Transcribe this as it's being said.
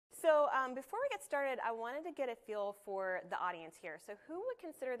So before we get started, I wanted to get a feel for the audience here. So who would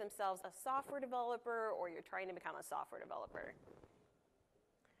consider themselves a software developer, or you're trying to become a software developer?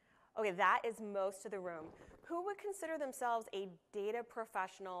 Okay, that is most of the room. Who would consider themselves a data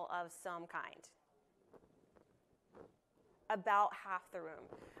professional of some kind? About half the room.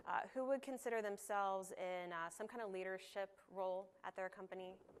 Who would consider themselves in some kind of leadership role at their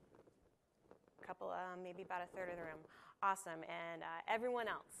company? A couple, maybe about a third of the room. Awesome. And everyone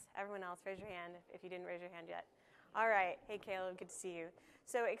else, raise your hand if you didn't raise your hand yet. All right. Hey, Caleb, good to see you.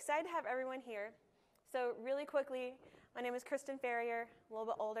 So excited to have everyone here. So really quickly, my name is Kristin Ferrier, a little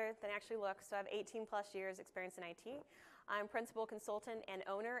bit older than I actually look, so I have 18 plus years experience in IT. I'm principal consultant and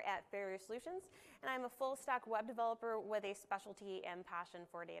owner at Ferrier Solutions, and I'm a full stack web developer with a specialty and passion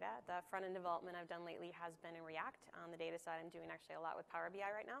for data. The front-end development I've done lately has been in React. On the data side, I'm doing actually a lot with Power BI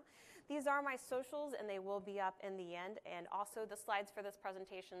right now. These are my socials, and they will be up in the end, and also the slides for this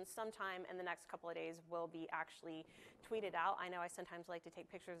presentation sometime in the next couple of days will be actually tweeted out. I know I sometimes like to take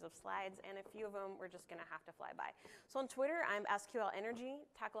pictures of slides, and a few of them we're just going to have to fly by. So on Twitter, I'm SQL Energy,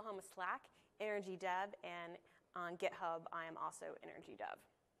 Techlahoma Slack, Energy Dev, and on GitHub, I am also Energy Dev.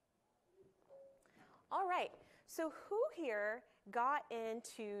 All right, so who here got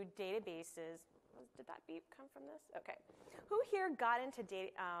into databases? Did that beep come from this? Okay. Who here got into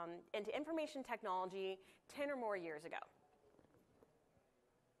information technology 10 or more years ago?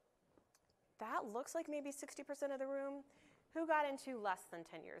 That looks like maybe 60% of the room. Who got into less than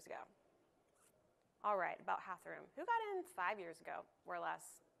 10 years ago? All right, about half the room. Who got in 5 years ago or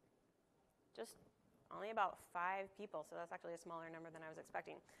less? Just only about 5 people, so that's actually a smaller number than I was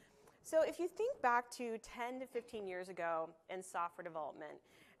expecting. So if you think back to 10 to 15 years ago in software development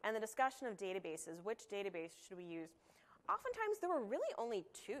and the discussion of databases, which database should we use, oftentimes there were really only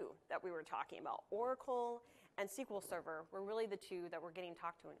 2 that we were talking about. Oracle and SQL Server were really the 2 that were getting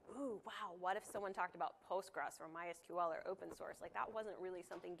talked to. And ooh, wow, what if someone talked about Postgres or MySQL or open source? Like that wasn't really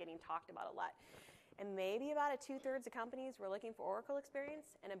something getting talked about a lot. And maybe about 2/3 of companies were looking for Oracle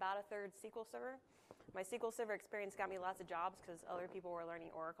experience and about 1/3 SQL Server. My SQL Server experience got me lots of jobs because other people were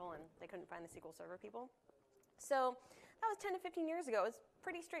learning Oracle and they couldn't find the SQL Server people. So that was 10 to 15 years ago. It was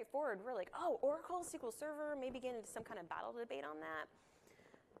pretty straightforward. We're like, oh, Oracle, SQL Server, maybe get into some kind of battle debate on that.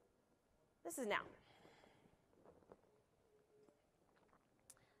 This is now.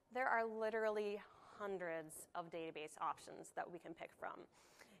 There are literally hundreds of database options that we can pick from.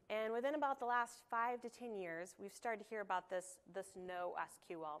 And within about the last 5 to 10 years, we've started to hear about this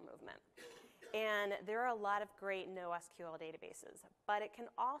NoSQL movement. And there are a lot of great NoSQL databases, but it can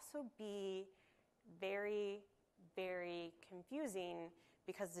also be very, very confusing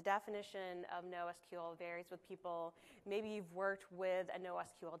because the definition of NoSQL varies with people. Maybe you've worked with a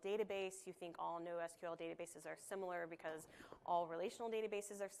NoSQL database. You think all NoSQL databases are similar because all relational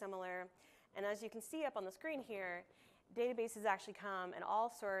databases are similar. And as you can see up on the screen here, databases actually come in all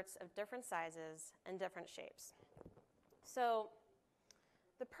sorts of different sizes and different shapes. So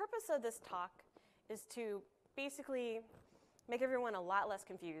the purpose of this talk is to basically make everyone a lot less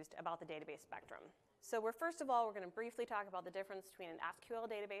confused about the database spectrum. So first of all, we're going to briefly talk about the difference between an SQL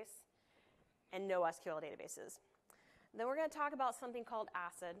database and NoSQL databases. Then we're going to talk about something called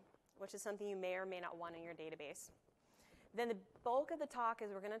ACID, which is something you may or may not want in your database. Then the bulk of the talk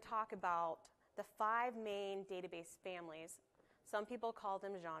is we're going to talk about the 5 main database families. Some people call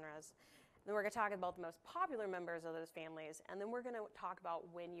them genres. Then we're going to talk about the most popular members of those families, and then we're going to talk about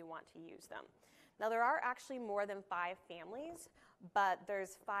when you want to use them. Now, there are actually more than 5 families, but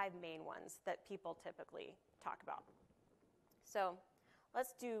there's 5 main ones that people typically talk about. So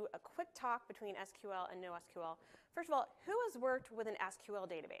let's do a quick talk between SQL and NoSQL. First of all, who has worked with an SQL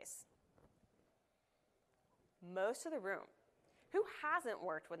database? Most of the room. Who hasn't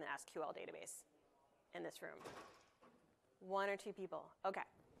worked with an SQL database in this room? 1 or 2 people. Okay.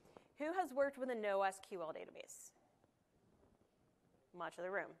 Who has worked with a NoSQL database? Much of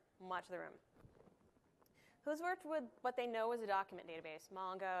the room. Much of the room. Who's worked with what they know is a document database?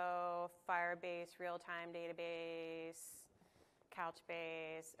 Mongo, Firebase, real-time database,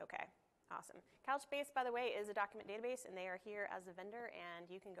 Couchbase. Okay, awesome. Couchbase, by the way, is a document database, and they are here as a vendor, and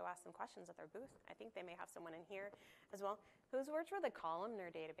you can go ask them questions at their booth. I think they may have someone in here as well. Who's worked with a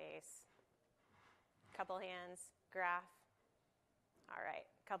Columnar database? Couple hands. Graph. All right,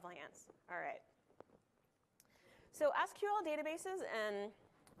 couple hands. All right. So SQL databases and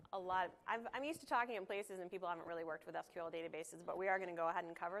I'm used to talking in places and people haven't really worked with SQL databases, but we are going to go ahead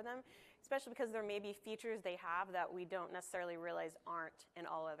and cover them, especially because there may be features they have that we don't necessarily realize aren't in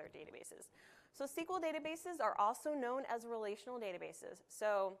all other databases. So SQL databases are also known as relational databases.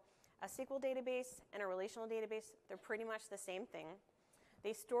 So a SQL database and a relational database, they're pretty much the same thing.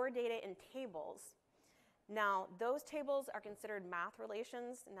 They store data in tables. Now, those tables are considered math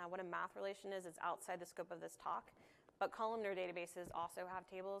relations. Now, what a math relation is outside the scope of this talk. But columnar databases also have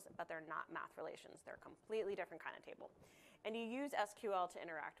tables, but they're not math relations. They're a completely different kind of table. And you use SQL to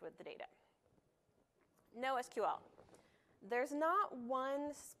interact with the data. NoSQL. There's not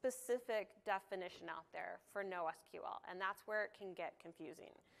one specific definition out there for NoSQL, and that's where it can get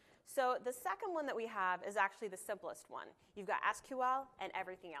confusing. So the second one that we have is actually the simplest one. You've got SQL and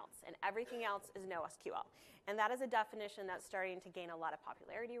everything else is NoSQL. And that is a definition that's starting to gain a lot of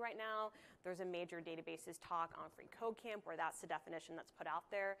popularity right now. There's a major databases talk on Free Code Camp where that's the definition that's put out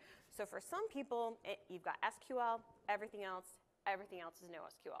there. So for some people, you've got SQL, everything else is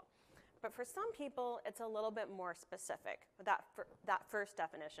NoSQL. But for some people, it's a little bit more specific. That first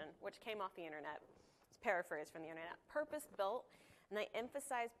definition, which came off the internet, it's paraphrased from the internet, purpose-built. And I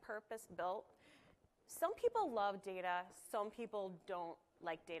emphasize purpose-built. Some people love data. Some people don't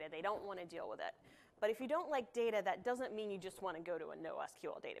like data. They don't want to deal with it. But if you don't like data, that doesn't mean you just want to go to a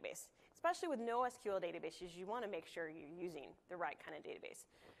NoSQL database. Especially with NoSQL databases, you want to make sure you're using the right kind of database.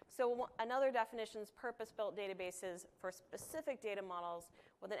 So another definition is purpose-built databases for specific data models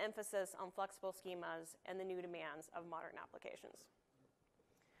with an emphasis on flexible schemas and the new demands of modern applications.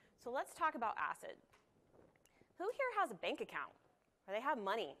 So let's talk about ACID. Who here has a bank account? Or they have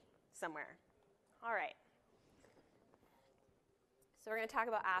money somewhere? All right. So we're going to talk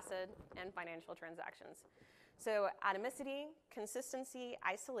about ACID and financial transactions. So atomicity, consistency,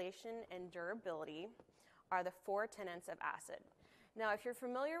 isolation, and durability are the 4 tenets of ACID. Now, if you're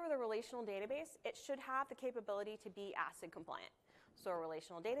familiar with a relational database, it should have the capability to be ACID compliant. So a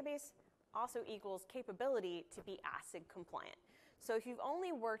relational database also equals capability to be ACID compliant. So if you've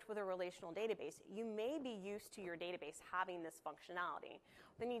only worked with a relational database, you may be used to your database having this functionality.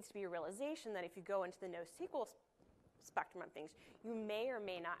 There needs to be a realization that if you go into the NoSQL spectrum of things, you may or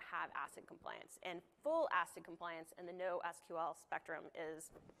may not have ACID compliance. And full ACID compliance in the NoSQL spectrum is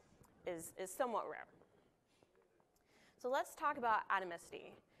somewhat rare. So let's talk about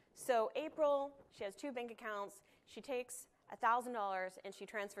atomicity. So April, she has 2 bank accounts. She takes $1,000 and she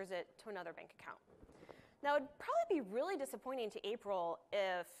transfers it to another bank account. Now, it'd probably be really disappointing to April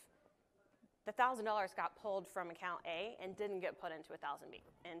if the $1,000 got pulled from account A and didn't get put into account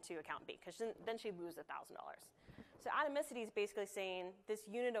B, because then she'd lose $1,000. So atomicity is basically saying this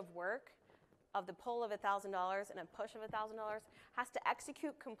unit of work of the pull of $1,000 and a push of $1,000 has to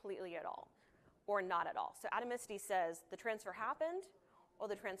execute completely at all, or not at all. So atomicity says the transfer happened or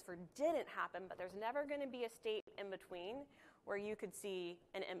the transfer didn't happen, but there's never going to be a state in between where you could see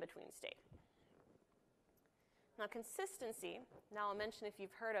an in-between state. Now, consistency, now I'll mention if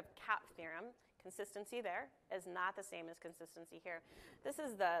you've heard of CAP theorem, consistency there is not the same as consistency here. This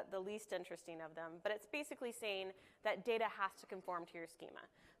is the least interesting of them, but it's basically saying that data has to conform to your schema.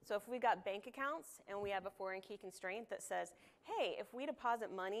 So if we've got bank accounts and we have a foreign key constraint that says, hey, if we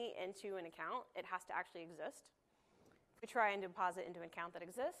deposit money into an account, it has to actually exist. If we try and deposit into an account that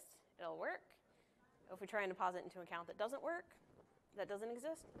exists, it'll work. If we try and deposit into an account that doesn't work, that doesn't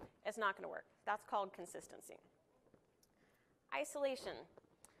exist, it's not going to work. That's called consistency. Isolation.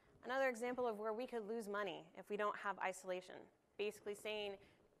 Another example of where we could lose money if we don't have isolation. Basically saying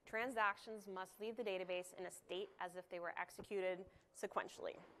transactions must leave the database in a state as if they were executed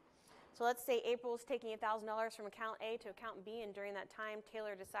sequentially. So let's say April's taking $1,000 from account A to account B, and during that time,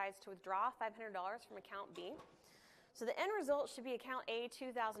 Taylor decides to withdraw $500 from account B. So the end result should be account A,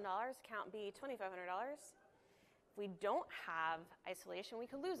 $2,000, account B, $2,500. If we don't have isolation, we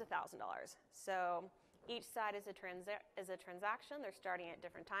could lose $1,000. So each side is a transaction. They're starting at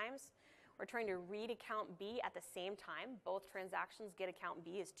different times. We're trying to read account B at the same time. Both transactions get account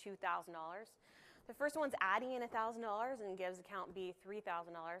B is $2,000. The first one's adding in $1,000 and gives account B $3,000.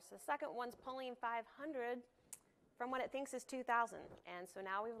 The second one's pulling $500 from what it thinks is $2,000. And so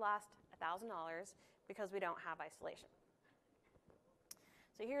now we've lost $1,000 because we don't have isolation.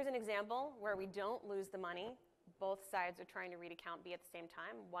 So here's an example where we don't lose the money. Both sides are trying to read account B at the same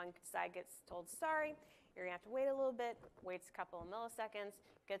time. One side gets told, sorry, you're going to have to wait a little bit, waits a couple of milliseconds,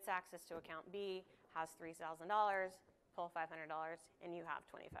 gets access to account B, has $3,000, pull $500, and you have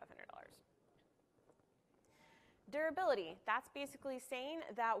 $2,500. Durability, that's basically saying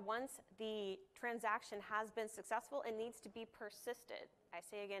that once the transaction has been successful, it needs to be persisted. I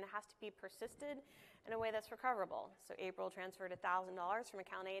say again, it has to be persisted in a way that's recoverable. So April transferred $1,000 from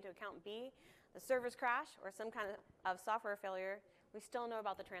account A to account B. The servers crash or some kind of software failure, we still know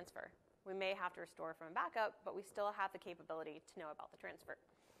about the transfer. We may have to restore from a backup, but we still have the capability to know about the transfer.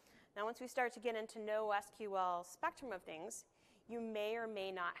 Now, once we start to get into NoSQL spectrum of things, you may or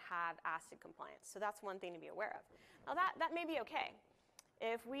may not have ACID compliance. So that's one thing to be aware of. Now, that may be okay.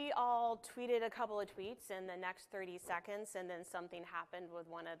 if we all tweeted a couple of tweets in the next 30 seconds and then something happened with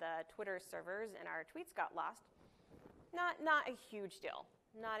one of the Twitter servers and our tweets got lost, not a huge deal.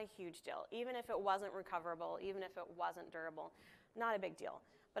 Not a huge deal. Even if it wasn't recoverable, even if it wasn't durable, not a big deal.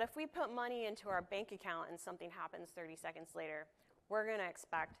 But if we put money into our bank account and something happens 30 seconds later, we're going to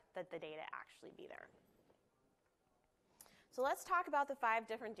expect that the data actually be there. So let's talk about the 5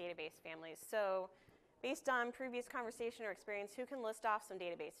 different database families. So based on previous conversation or experience, who can list off some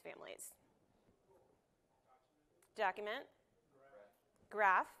database families? Document.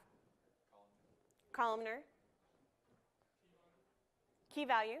 Graph. Columnar. Key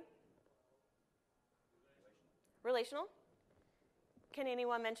value. Relational. Can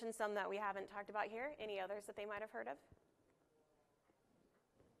anyone mention some that we haven't talked about here? Any others that they might have heard of?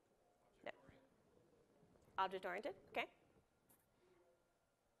 No. Object-oriented, okay.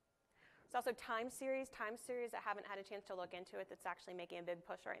 There's also time series. Time series, I haven't had a chance to look into it. That's actually making a big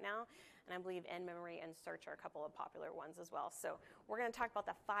push right now. And I believe in-memory and search are a couple of popular ones as well. So we're going to talk about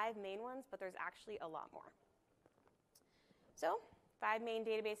the 5 main ones, but there's actually a lot more. So 5 main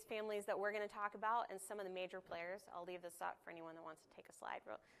database families that we're going to talk about and some of the major players. I'll leave this up for anyone that wants to take a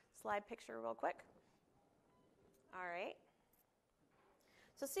slide picture real quick. All right.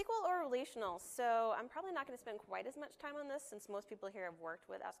 So SQL or relational. So I'm probably not going to spend quite as much time on this since most people here have worked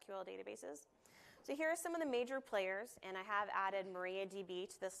with SQL databases. So here are some of the major players, and I have added MariaDB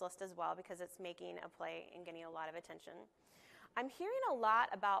to this list as well because it's making a play and getting a lot of attention. I'm hearing a lot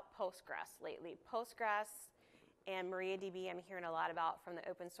about Postgres lately. Postgres and MariaDB I'm hearing a lot about from the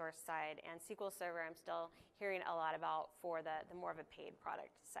open source side, and SQL Server I'm still hearing a lot about for the more of a paid product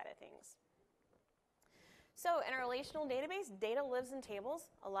side of things. So in a relational database, data lives in tables.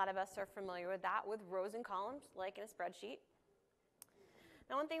 A lot of us are familiar with that, with rows and columns, like in a spreadsheet.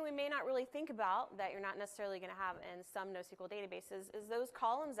 Now, one thing we may not really think about that you're not necessarily going to have in some NoSQL databases is those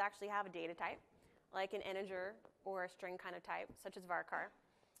columns actually have a data type, like an integer or a string kind of type, such as varchar.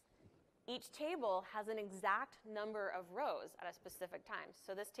 Each table has an exact number of rows at a specific time.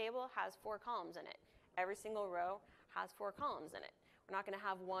 So this table has 4 columns in it. Every single row has 4 columns in it. We're not going to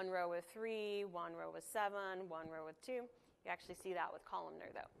have one row with 3, one row with 7, one row with 2. You actually see that with Columnar,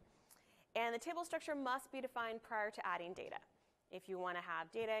 though. And the table structure must be defined prior to adding data. If you want to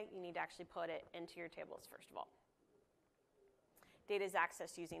have data, you need to actually put it into your tables, first of all. Data is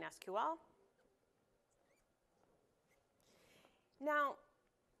accessed using SQL. Now,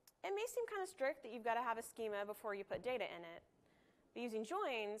 it may seem kind of strict that you've got to have a schema before you put data in it. But using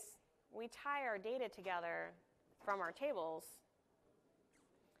joins, we tie our data together from our tables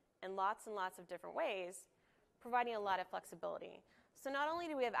in lots and lots of different ways, providing a lot of flexibility. So not only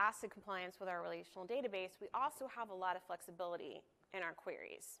do we have ACID compliance with our relational database, we also have a lot of flexibility in our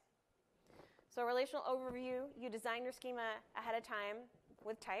queries. So relational overview, you design your schema ahead of time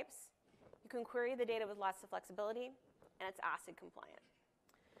with types. You can query the data with lots of flexibility, and it's ACID compliant.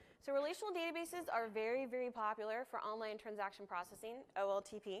 So relational databases are very, very popular for online transaction processing,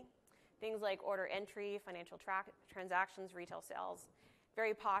 OLTP. Things like order entry, financial transactions, retail sales.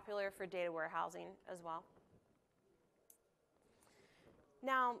 Very popular for data warehousing as well.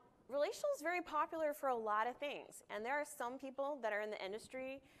 Now, relational is very popular for a lot of things. And there are some people that are in the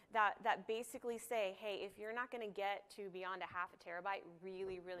industry that basically say, hey, if you're not going to get to beyond a ½ terabyte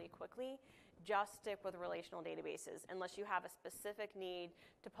really, really quickly, just stick with relational databases unless you have a specific need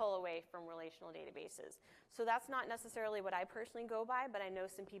to pull away from relational databases. So that's not necessarily what I personally go by, but I know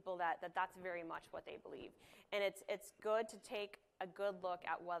some people that's very much what they believe. And it's good to take a good look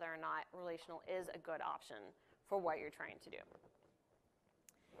at whether or not relational is a good option for what you're trying to do.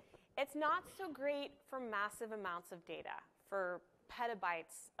 It's not so great for massive amounts of data, for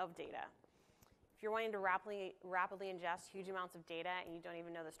petabytes of data. If you're wanting to rapidly ingest huge amounts of data and you don't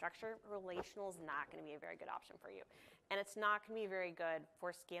even know the structure, relational is not going to be a very good option for you. And it's not going to be very good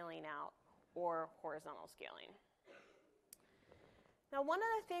for scaling out or horizontal scaling. Now, one of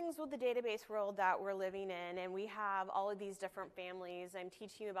the things with the database world that we're living in, and we have all of these different families, I'm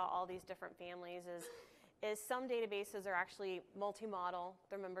teaching you about all these different families, is some databases are actually multi-model.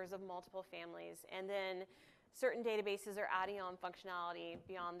 They're members of multiple families. And then certain databases are adding on functionality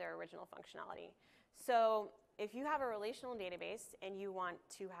beyond their original functionality. So if you have a relational database and you want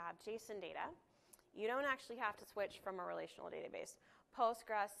to have JSON data, you don't actually have to switch from a relational database.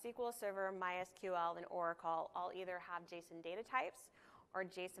 Postgres, SQL Server, MySQL, and Oracle all either have JSON data types or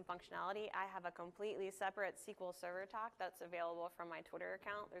JSON functionality, I have a completely separate SQL Server talk that's available from my Twitter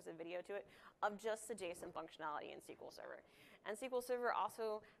account. There's a video to it of just the JSON functionality in SQL Server. And SQL Server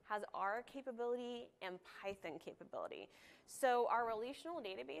also has R capability and Python capability. So our relational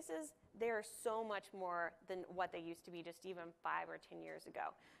databases, they are so much more than what they used to be just even 5 or 10 years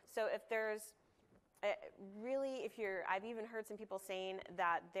ago. So if there's I've even heard some people saying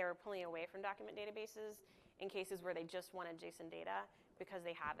that they're pulling away from document databases in cases where they just wanted JSON data because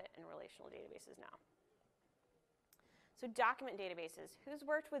they have it in relational databases now. So document databases. Who's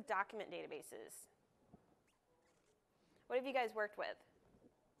worked with document databases? What have you guys worked with?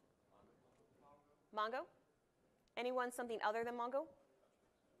 Mongo? Anyone something other than Mongo?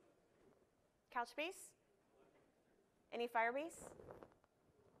 Couchbase? Any Firebase?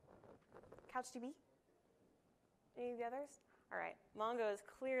 CouchDB? Any of the others? All right, Mongo is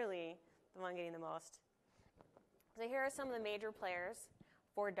clearly the one getting the most. So here are some of the major players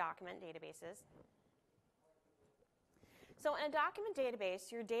for document databases. So in a document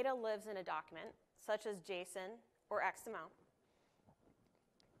database, your data lives in a document, such as JSON or XML.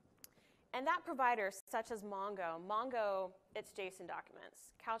 And that provider, such as Mongo, it's JSON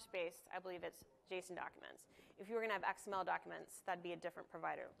documents. Couchbase, I believe it's JSON documents. If you were going to have XML documents, that'd be a different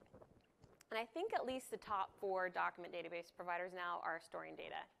provider. And I think at least the top 4 document database providers now are storing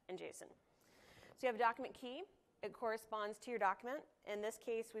data in JSON. So you have a document key. It corresponds to your document. In this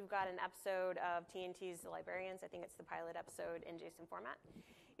case, we've got an episode of TNT's The Librarians. I think it's the pilot episode in JSON format.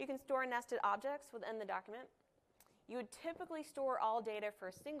 You can store nested objects within the document. You would typically store all data for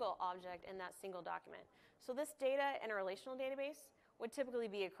a single object in that single document. So this data in a relational database would typically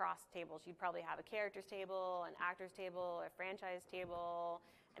be across tables. You'd probably have a characters table, an actors table, a franchise table,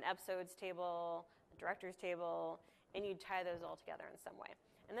 an episodes table, a directors table, and you'd tie those all together in some way.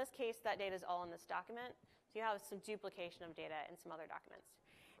 In this case, that data is all in this document, so you have some duplication of data in some other documents.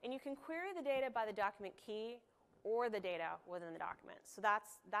 And you can query the data by the document key or the data within the document. So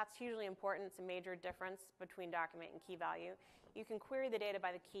that's hugely important. It's a major difference between document and key value. You can query the data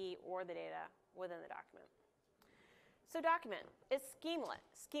by the key or the data within the document. So document is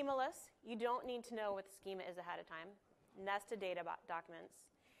schemaless. You don't need to know what the schema is ahead of time. Nested data documents.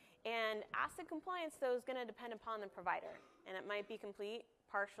 And ACID compliance, though, is going to depend upon the provider. And it might be complete,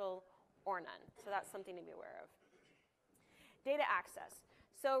 partial, or none. So that's something to be aware of. Data access.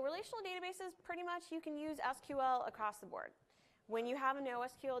 So relational databases, pretty much you can use SQL across the board. When you have a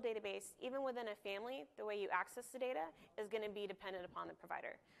NoSQL database, even within a family, the way you access the data is going to be dependent upon the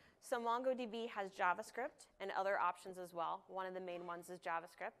provider. So MongoDB has JavaScript and other options as well. One of the main ones is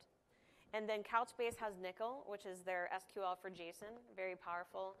JavaScript. And then Couchbase has Nickel, which is their SQL for JSON, very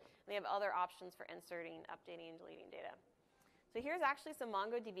powerful. And they have other options for inserting, updating, and deleting data. So here's actually some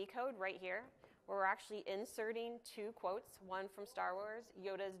MongoDB code right here, where we're actually inserting 2 quotes, one from Star Wars,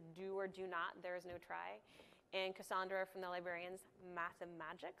 Yoda's do or do not, there is no try, and Cassandra from the Librarians,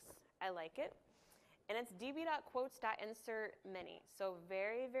 Mathemagics. I like it. And it's db.quotes.insert many, so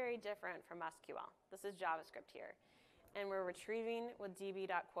very, very different from SQL. This is JavaScript here. And we're retrieving with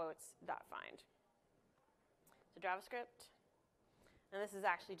db.quotes.find. So JavaScript. And this is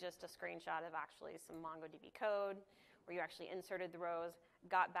actually just a screenshot of actually some MongoDB code where you actually inserted the rows,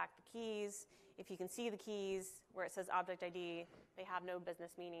 got back the keys. If you can see the keys where it says object ID, they have no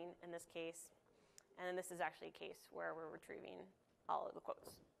business meaning in this case. And then this is actually a case where we're retrieving all of the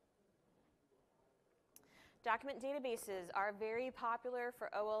quotes. Document databases are very popular for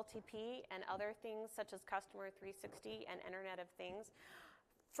OLTP and other things such as Customer 360 and Internet of Things.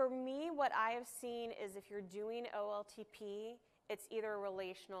 For me, what I have seen is if you're doing OLTP, it's either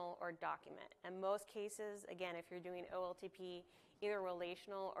relational or document. In most cases, again, if you're doing OLTP, either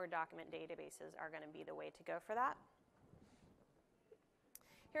relational or document databases are going to be the way to go for that.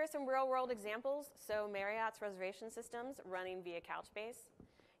 Here are some real-world examples. So Marriott's reservation systems running via Couchbase.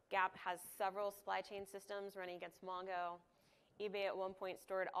 Gap has several supply chain systems running against Mongo. eBay at one point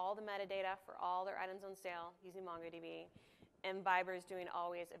stored all the metadata for all their items on sale using MongoDB. And Viber is doing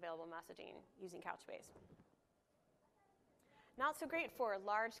always available messaging using Couchbase. Not so great for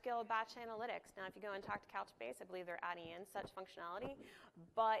large-scale batch analytics. Now, if you go and talk to Couchbase, I believe they're adding in such functionality.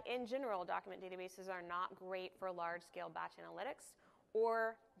 But in general, document databases are not great for large-scale batch analytics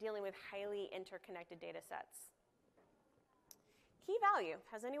or dealing with highly interconnected data sets. Key value.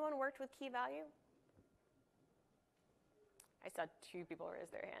 Has anyone worked with key value? I saw 2 people raise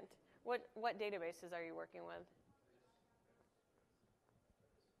their hand. What databases are you working with?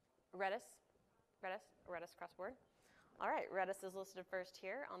 Redis? Redis cross-board? All right, Redis is listed first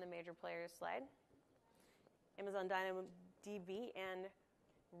here on the major players slide. Amazon DynamoDB and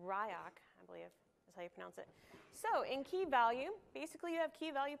Ryoc, I believe, is how you pronounce it. So in key value, basically you have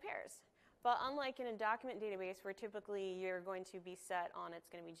key value pairs. But unlike in a document database where typically you're going to be set on it's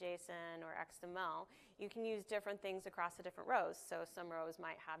going to be JSON or XML, you can use different things across the different rows. So some rows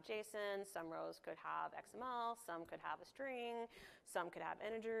might have JSON, some rows could have XML, some could have a string, some could have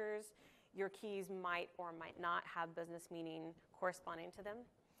integers. Your keys might or might not have business meaning corresponding to them.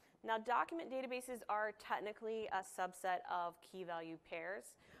 Now, document databases are technically a subset of key value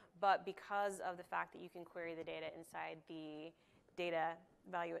pairs, but because of the fact that you can query the data inside the data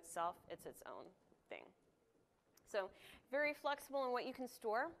value itself, it's its own thing. So very flexible in what you can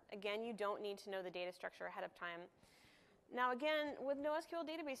store. Again, you don't need to know the data structure ahead of time. Now again, with NoSQL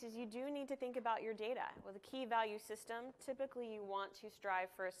databases, you do need to think about your data. With a key value system, typically you want to strive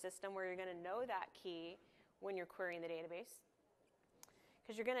for a system where you're going to know that key when you're querying the database,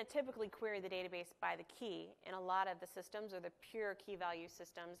 because you're going to typically query the database by the key. In a lot of the systems, or the pure key value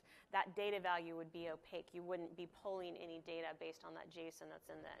systems, that data value would be opaque. You wouldn't be pulling any data based on that JSON that's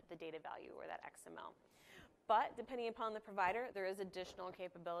in the data value or that XML. But depending upon the provider, there is additional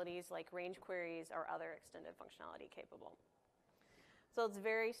capabilities like range queries or other extended functionality capable. So it's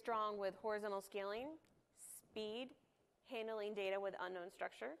very strong with horizontal scaling, speed, handling data with unknown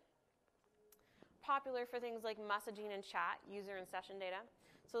structure. Popular for things like messaging and chat, user and session data.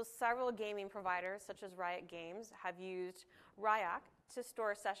 So several gaming providers, such as Riot Games, have used Ryak to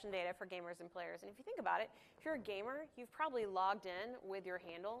store session data for gamers and players. And if you think about it, if you're a gamer, you've probably logged in with your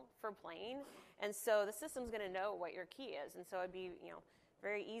handle for playing, and so the system's going to know what your key is, and so it'd be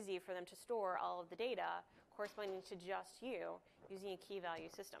very easy for them to store all of the data corresponding to just you using a key value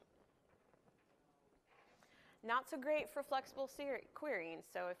system. Not so great for flexible querying.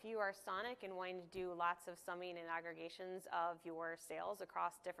 So if you are Sonic and wanting to do lots of summing and aggregations of your sales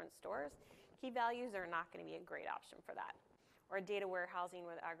across different stores, key values are not going to be a great option for that. Or data warehousing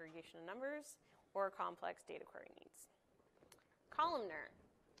with aggregation of numbers, or complex data query needs. Columnar.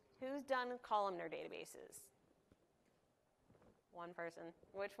 Who's done Columnar databases? One person.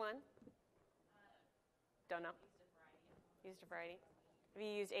 Which one? Don't know. Used a variety. Have you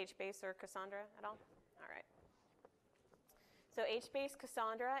used HBase or Cassandra at all? All right. So HBase,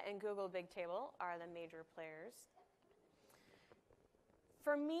 Cassandra, and Google Bigtable are the major players.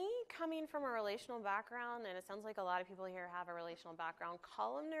 For me, coming from a relational background, and it sounds like a lot of people here have a relational background,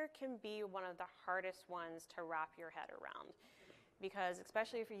 Columnar can be one of the hardest ones to wrap your head around. Because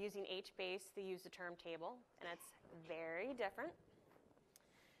especially if you're using HBase, they use the term table, and it's very different.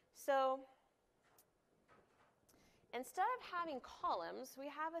 So instead of having columns, we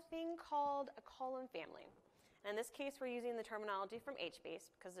have a thing called a column family. In this case, we're using the terminology from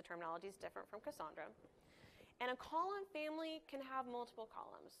HBase because the terminology is different from Cassandra. And a column family can have multiple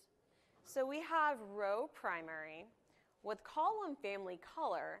columns. So we have row primary with column family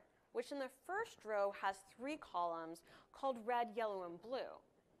color, which in the first row has 3 columns called red, yellow, and blue.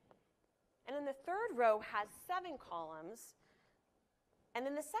 And then the third row has 7 columns. And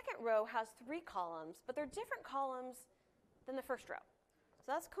then the second row has 3 columns, but they're different columns than the first row.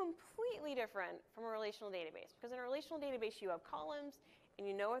 So that's completely different from a relational database, because in a relational database you have columns and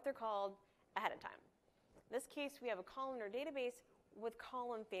you know what they're called ahead of time. In this case, we have a columnar database with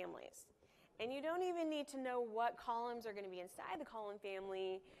column families. And you don't even need to know what columns are going to be inside the column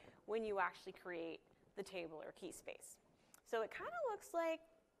family when you actually create the table or key space. So it kind of looks like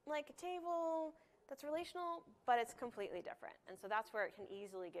a table that's relational, but it's completely different. And so that's where it can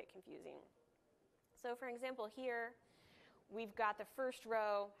easily get confusing. So for example, here, we've got the first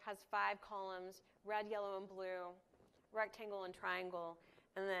row has 5 columns, red, yellow, and blue, rectangle and triangle.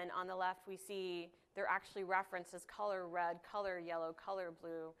 And then on the left, we see they're actually referenced as color red, color yellow, color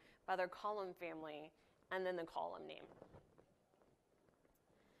blue by their column family, and then the column name.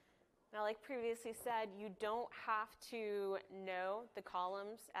 Now, like previously said, you don't have to know the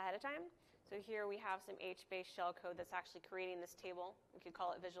columns ahead of time. So here we have some HBase shellcode that's actually creating this table. We could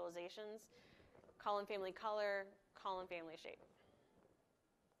call it visualizations. Column family color, column family shape.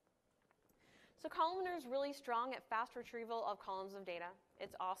 So Columnar is really strong at fast retrieval of columns of data.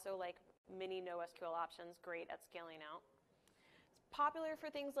 It's also like many NoSQL options, great at scaling out. It's popular for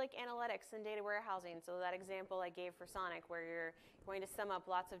things like analytics and data warehousing. So that example I gave for Sonic, where you're going to sum up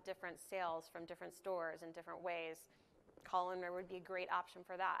lots of different sales from different stores in different ways, Columnar would be a great option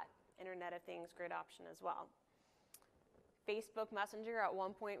for that. Internet of Things, great option as well. Facebook Messenger at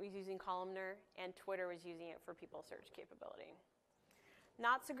one point was using Columnar, and Twitter was using it for people search capability.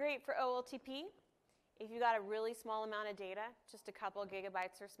 Not so great for OLTP. If you've got a really small amount of data, just a couple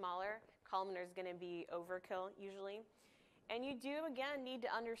gigabytes or smaller, Columnar is going to be overkill usually. And you do, again, need to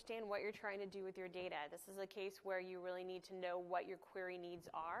understand what you're trying to do with your data. This is a case where you really need to know what your query needs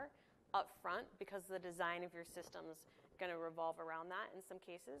are up front because the design of your system is going to revolve around that in some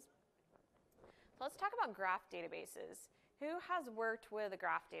cases. So let's talk about graph databases. Who has worked with a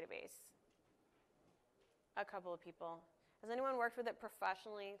graph database? A couple of people. Has anyone worked with it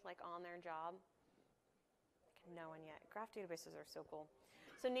professionally, like on their job? No one yet. Graph databases are so cool.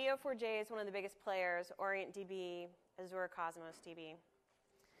 So Neo4j is one of the biggest players, OrientDB, Azure Cosmos DB.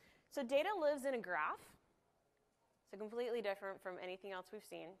 So data lives in a graph, so completely different from anything else we've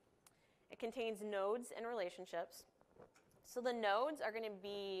seen. It contains nodes and relationships. So the nodes are going to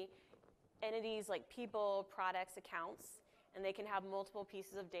be entities like people, products, accounts, and they can have multiple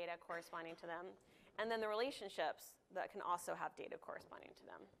pieces of data corresponding to them. And then the relationships that can also have data corresponding to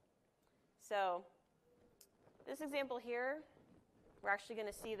them. So this example here, we're actually going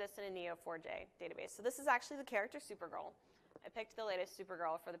to see this in a Neo4j database. So this is actually the character Supergirl. I picked the latest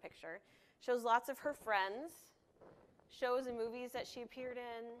Supergirl for the picture. Shows lots of her friends, shows and movies that she appeared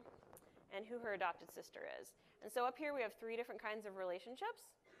in, and who her adopted sister is. And so up here we have 3 different kinds of relationships.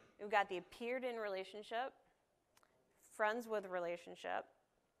 We've got the appeared in relationship, friends with relationship,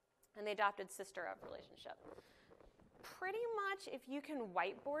 and the adopted sister of relationship. Pretty much if you can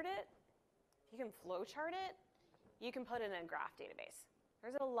whiteboard it, if you can flowchart it, you can put it in a graph database.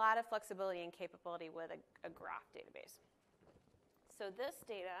 There's a lot of flexibility and capability with a graph database. So this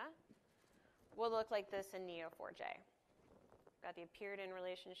data will look like this in Neo4j. Got the appeared in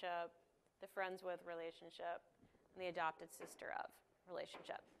relationship, the friends with relationship, and the adopted sister of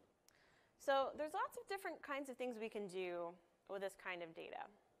relationship. So there's lots of different kinds of things we can do with this kind of data.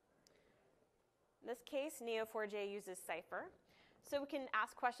 In this case, Neo4j uses Cypher. So we can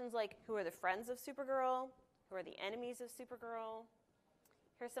ask questions like, who are the friends of Supergirl? Who are the enemies of Supergirl?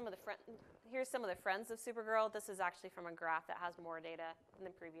 Here's some of the friends of Supergirl. This is actually from a graph that has more data than the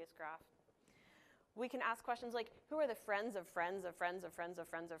previous graph. We can ask questions like, who are the friends of friends of friends of friends of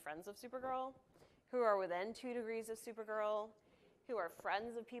friends of friends of Supergirl? Who are within 2 degrees of Supergirl? Who are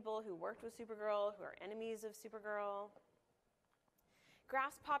friends of people who worked with Supergirl? Who are enemies of Supergirl?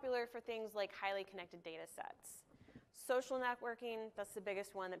 Graph's popular for things like highly connected data sets. Social networking, that's the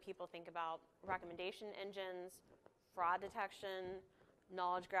biggest one that people think about. Recommendation engines, fraud detection,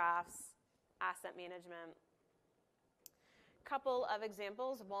 knowledge graphs, asset management. Couple of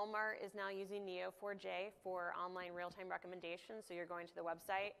examples. Walmart is now using Neo4j for online real-time recommendations. So you're going to the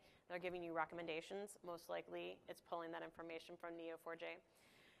website, they're giving you recommendations. Most likely it's pulling that information from Neo4j.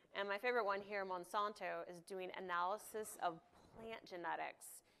 And my favorite one here, Monsanto, is doing analysis of plant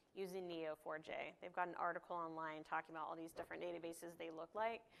genetics using Neo4j. They've got an article online talking about all these different databases they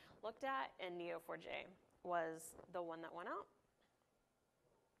looked at, and Neo4j was the one that went out.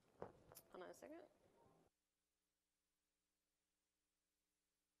 Hold on a second.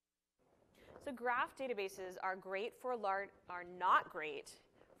 So graph databases are not great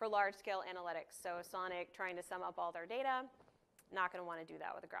for large-scale analytics. So Sonic trying to sum up all their data, not going to want to do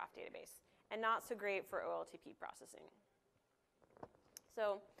that with a graph database. And not so great for OLTP processing.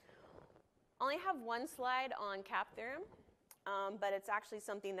 So I only have one slide on CAP theorem, but it's actually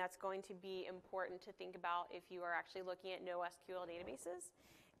something that's going to be important to think about if you are actually looking at NoSQL databases.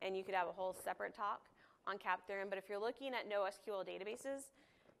 And you could have a whole separate talk on CAP theorem. But if you're looking at NoSQL databases,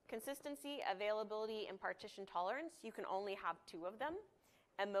 consistency, availability, and partition tolerance, you can only have 2 of them.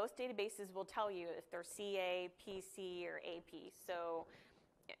 And most databases will tell you if they're CA, PC, or AP. So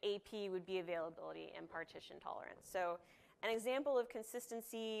AP would be availability and partition tolerance. So an example of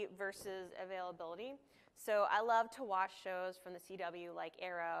consistency versus availability. So I love to watch shows from the CW like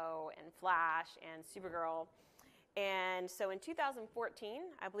Arrow and Flash and Supergirl. And so in 2014,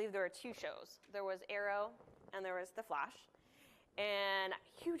 I believe there were 2 shows. There was Arrow and there was The Flash. And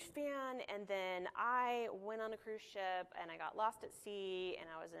huge fan, and then I went on a cruise ship and I got lost at sea and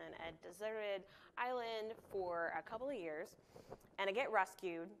I was in a deserted island for a couple of years and I get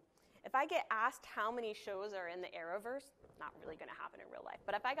rescued. If I get asked how many shows are in the Arrowverse, not really going to happen in real life,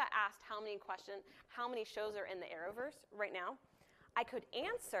 but if I got asked how many shows are in the Arrowverse right now, I could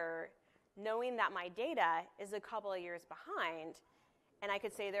answer knowing that my data is a couple of years behind, and I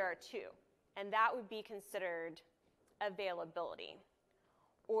could say there are 2, and that would be considered availability.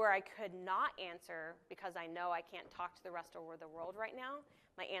 Or I could not answer because I know I can't talk to the rest of the world right now.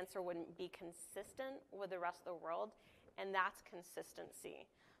 My answer wouldn't be consistent with the rest of the world, and that's consistency.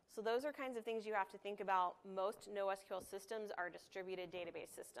 So those are kinds of things you have to think about. Most NoSQL systems are distributed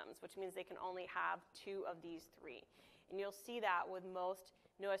database systems, which means they can only have 2 of these 3. And you'll see that with most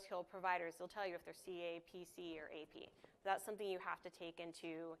NoSQL providers. They'll tell you if they're CA, PC, or AP. That's something you have to take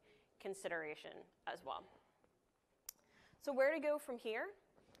into consideration as well. So where to go from here?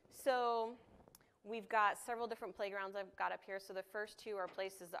 So We've got several different playgrounds I've got up here. So the first two are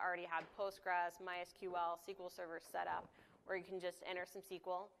places that already had Postgres, MySQL, SQL Server set up, where you can just enter some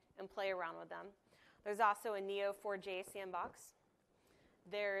SQL and play around with them. There's also a Neo4j sandbox.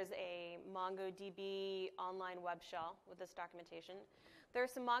 There's a MongoDB online web shell with this documentation. There are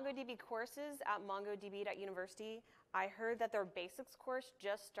some MongoDB courses at mongodb.university. I heard that their basics course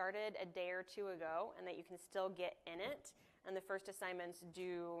just started a day or two ago and that you can still get in it. And the first assignment's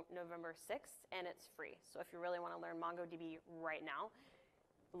due November 6th, and it's free. So if you really want to learn MongoDB right now,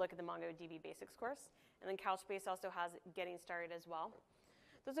 look at the MongoDB basics course. And then Couchbase also has Getting Started as well.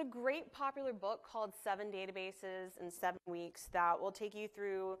 There's a great popular book called 7 Databases in 7 Weeks that will take you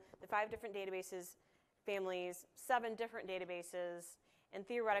through the 5 different databases families, 7 different databases, and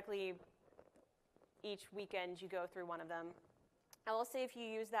theoretically, each weekend you go through one of them. I will say if you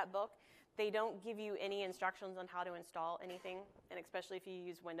use that book, they don't give you any instructions on how to install anything, and especially if you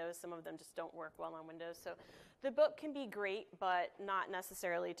use Windows, some of them just don't work well on Windows. So the book can be great, but not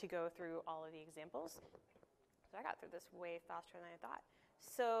necessarily to go through all of the examples. So I got through this way faster than I thought.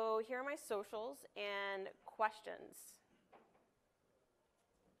 So here are my socials and questions.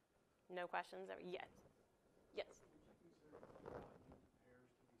 No questions? Yes. Yes.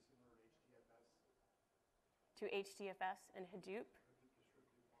 To HDFS and Hadoop.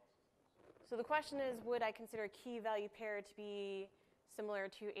 So the question is, would I consider key value pair to be similar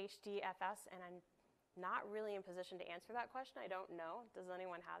to HDFS? And I'm not really in position to answer that question. I don't know. Does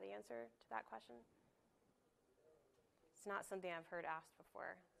anyone have the answer to that question? It's not something I've heard asked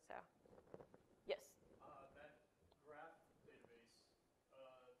before. So, yes. That graph database,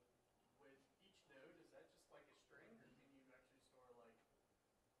 with each node, is that just like a string, or can you actually store like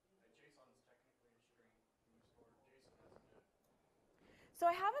JSON is technically a string? Can you store JSON as a node? So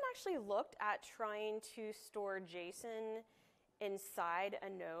I haven't actually looked at trying to store JSON inside a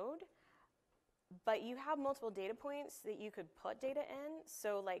node, but you have multiple data points that you could put data in.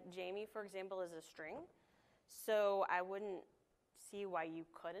 So like Jamie, for example, is a string. So I wouldn't see why you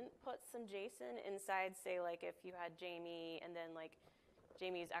couldn't put some JSON inside, say like if you had Jamie and then like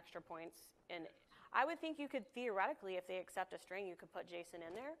Jamie's extra points. And I would think you could theoretically, if they accept a string, you could put JSON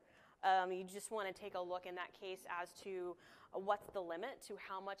in there. You just want to take a look in that case as to what's the limit to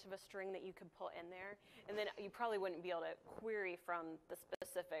how much of a string that you could put in there. And then you probably wouldn't be able to query from the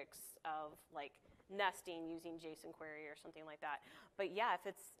specifics of like nesting using JSON query or something like that. But yeah, if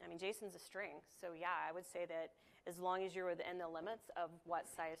it's, I mean, JSON's a string. So yeah, I would say that as long as you're within the limits of what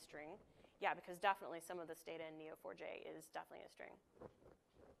size string, yeah, because definitely some of this data in Neo4j is definitely a string.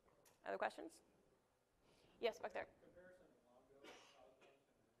 Other questions? Yes, back there.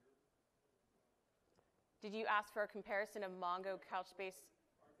 Did you ask for a comparison of Mongo, Couchbase?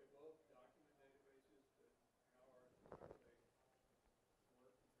 Aren't they both document databases, but how are they work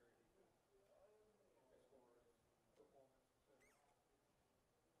compared to performance, etc.?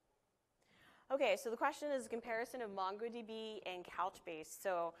 Okay, so the question is a comparison of MongoDB and Couchbase.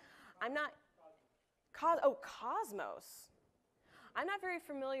 So I'm not, Cosmos. I'm not very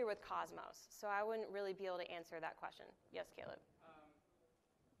familiar with Cosmos, so I wouldn't really be able to answer that question. Yes, Caleb?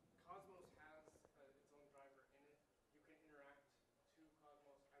 Cosmos has its own driver in it. You can interact to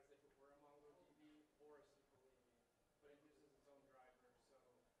Cosmos as if it were a MongoDB or a SQLDB, but it uses its own driver.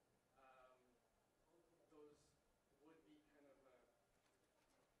 So those would be kind of a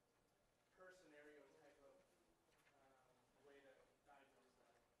per scenario type of way to diagnose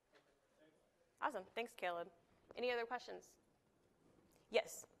that. Awesome. Thanks, Caleb. Any other questions?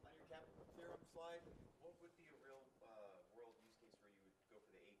 Yes. On your cap theorem slide, what would be a real world use case where you would go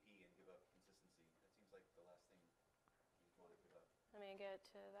for the AP and give up consistency? That seems like the last thing you'd want to give up. Let me get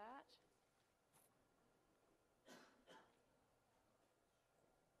to that.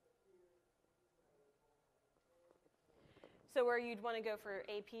 So where you'd want to go for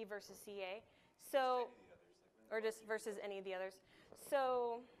AP versus CA. So, or just versus any of the others.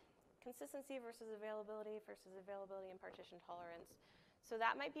 So consistency versus availability and partition tolerance. So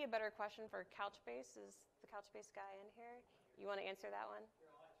that might be a better question for Couchbase. Is the Couchbase guy in here? You want to answer that one?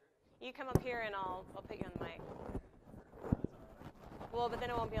 You come up here and I'll put you on the mic. Well, but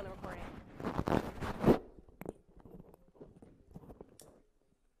then it won't be on the recording.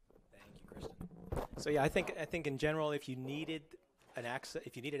 Thank you, Kristen. So yeah, I think in general, if you needed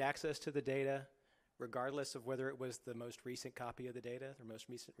access to the data, regardless of whether it was the most recent copy of the data or most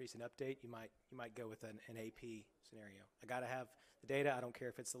recent update, you might go with an AP scenario. I got to have the data. I don't care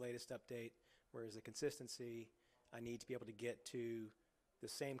if it's the latest update. Whereas the consistency, I need to be able to get to the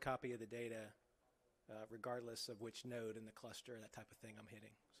same copy of the data, regardless of which node in the cluster, that type of thing I'm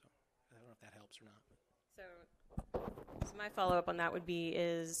hitting. So I don't know if that helps or not. So my follow-up on that would be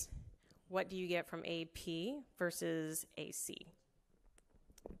is what do you get from AP versus AC?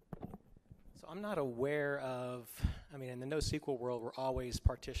 So I'm not aware of, I mean, in the NoSQL world, we're always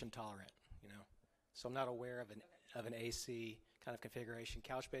partition tolerant, you know. So I'm not aware of an AC kind of configuration.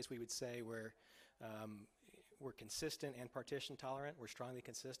 Couchbase, we would say we're consistent and partition tolerant. We're strongly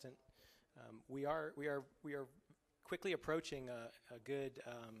consistent. We are quickly approaching a good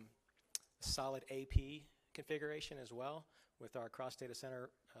solid AP configuration as well with our cross data center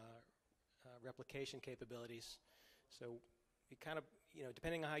replication capabilities. So you kind of, you know,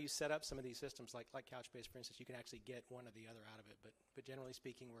 depending on how you set up some of these systems, like Couchbase, for instance, you can actually get one or the other out of it. But generally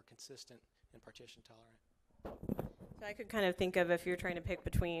speaking, we're consistent and partition tolerant. So I could kind of think of, if you're trying to pick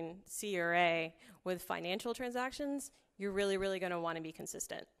between C or A with financial transactions, you're really, really going to want to be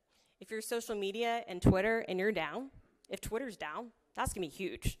consistent. If you're social media and Twitter and you're down, if Twitter's down, that's going to be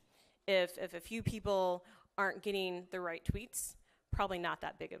huge. If a few people aren't getting the right tweets, probably not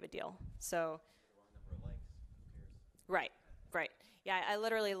that big of a deal. So, right. Yeah, I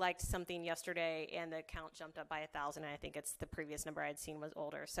literally liked something yesterday, and the count jumped up by 1,000, and I think it's the previous number I'd seen was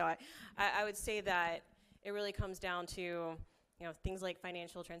older. So I would say that it really comes down to, you know, things like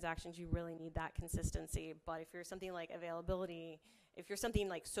financial transactions, you really need that consistency. But if you're something like availability, if you're something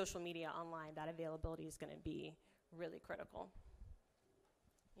like social media online, that availability is going to be really critical.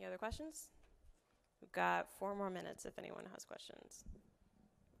 Any other questions? We've got 4 more minutes if anyone has questions.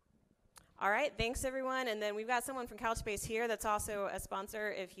 All right, thanks everyone. And then we've got someone from Couchbase here that's also a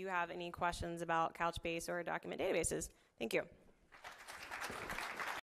sponsor if you have any questions about Couchbase or document databases. Thank you.